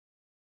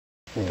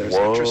There's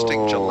Whoa.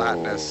 interesting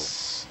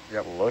gelatinous.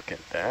 Yep. Look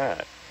at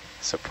that.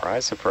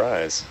 Surprise,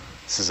 surprise.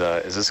 Is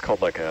this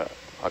called like a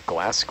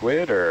glass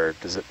squid, or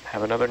does it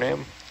have another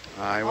name?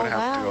 I would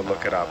have to go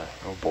look it up.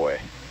 Oh boy.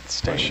 It's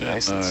staying Push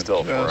nice in, and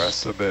still for us.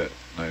 just a bit,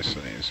 nice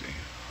and easy.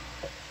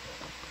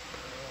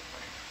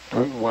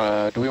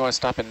 Do we want to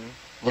stop and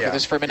look at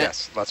this for a minute?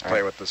 Yes, let's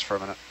play with this for a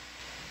minute.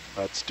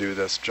 Let's do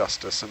this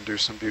justice and do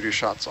some beauty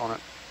shots on it.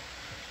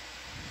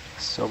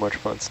 So much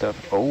fun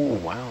stuff. Oh,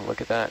 wow, look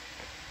at that.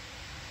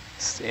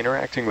 It's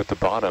interacting with the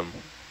bottom,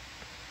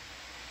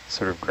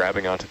 sort of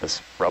grabbing onto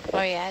this rubble.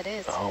 Oh, yeah, it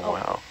is. Oh,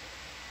 wow.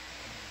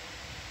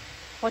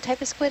 What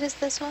type of squid is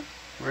this one?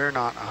 We're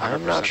not 100%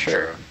 I'm not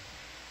sure.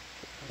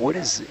 What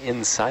is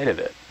inside of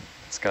it?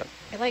 It's got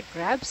It like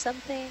grabs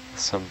something.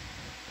 some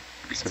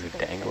sort of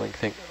dangling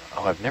thing.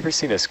 Oh, I've never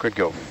seen a squid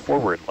go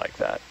forward like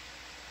that.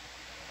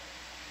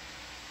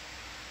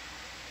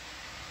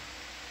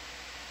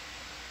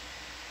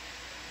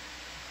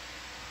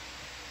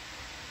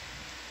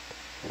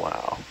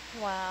 Wow,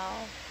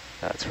 Wow.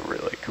 that's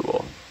really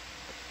cool.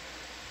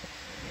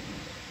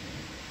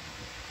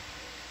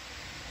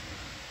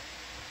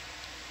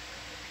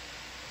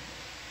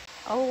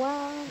 Oh,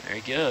 wow. There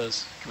he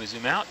goes. Can we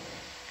zoom out?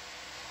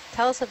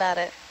 Tell us about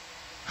it.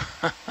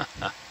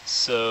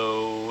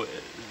 So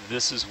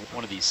this is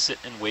one of these sit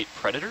and wait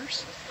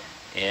predators,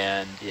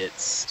 and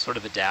it's sort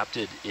of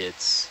adapted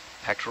its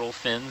pectoral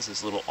fins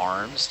as little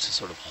arms to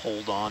sort of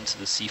hold on to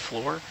the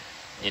seafloor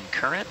in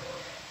current,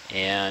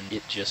 and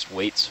it just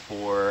waits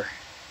for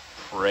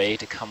prey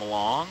to come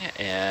along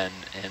and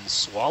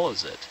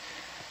swallows it.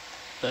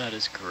 That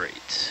is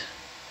great.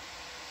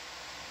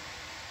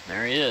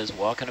 There he is,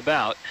 walking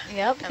about.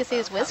 Yep, you can see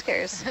his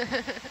whiskers.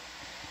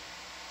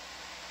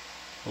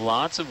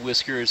 Lots of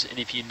whiskers, and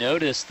if you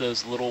notice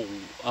those little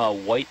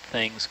white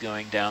things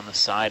going down the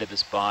side of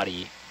his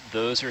body,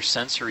 those are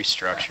sensory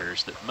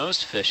structures that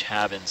most fish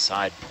have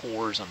inside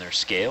pores on their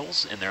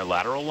scales in their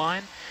lateral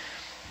line.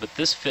 But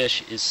this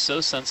fish is so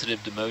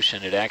sensitive to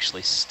motion, it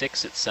actually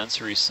sticks its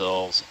sensory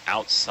cells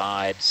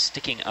outside,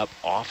 sticking up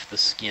off the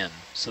skin,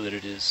 so that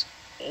it is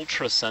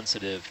ultra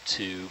sensitive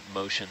to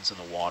motions in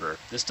the water.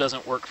 This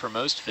doesn't work for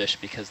most fish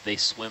because they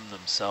swim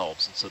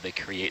themselves, and so they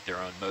create their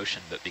own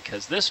motion. But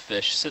because this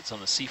fish sits on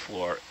the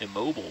seafloor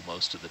immobile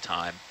most of the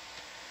time.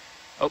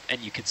 Oh,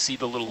 and you can see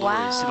the little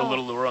lure. You see the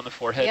little lure on the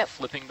forehead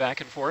flipping back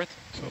and forth?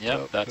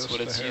 Yep, that's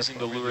what it's using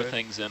to lure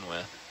things in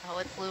with. Oh,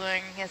 it's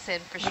luring us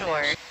in for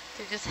sure.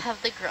 They just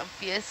have the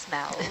grumpiest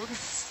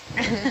mouths.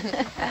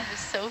 They're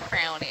just so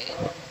frowny.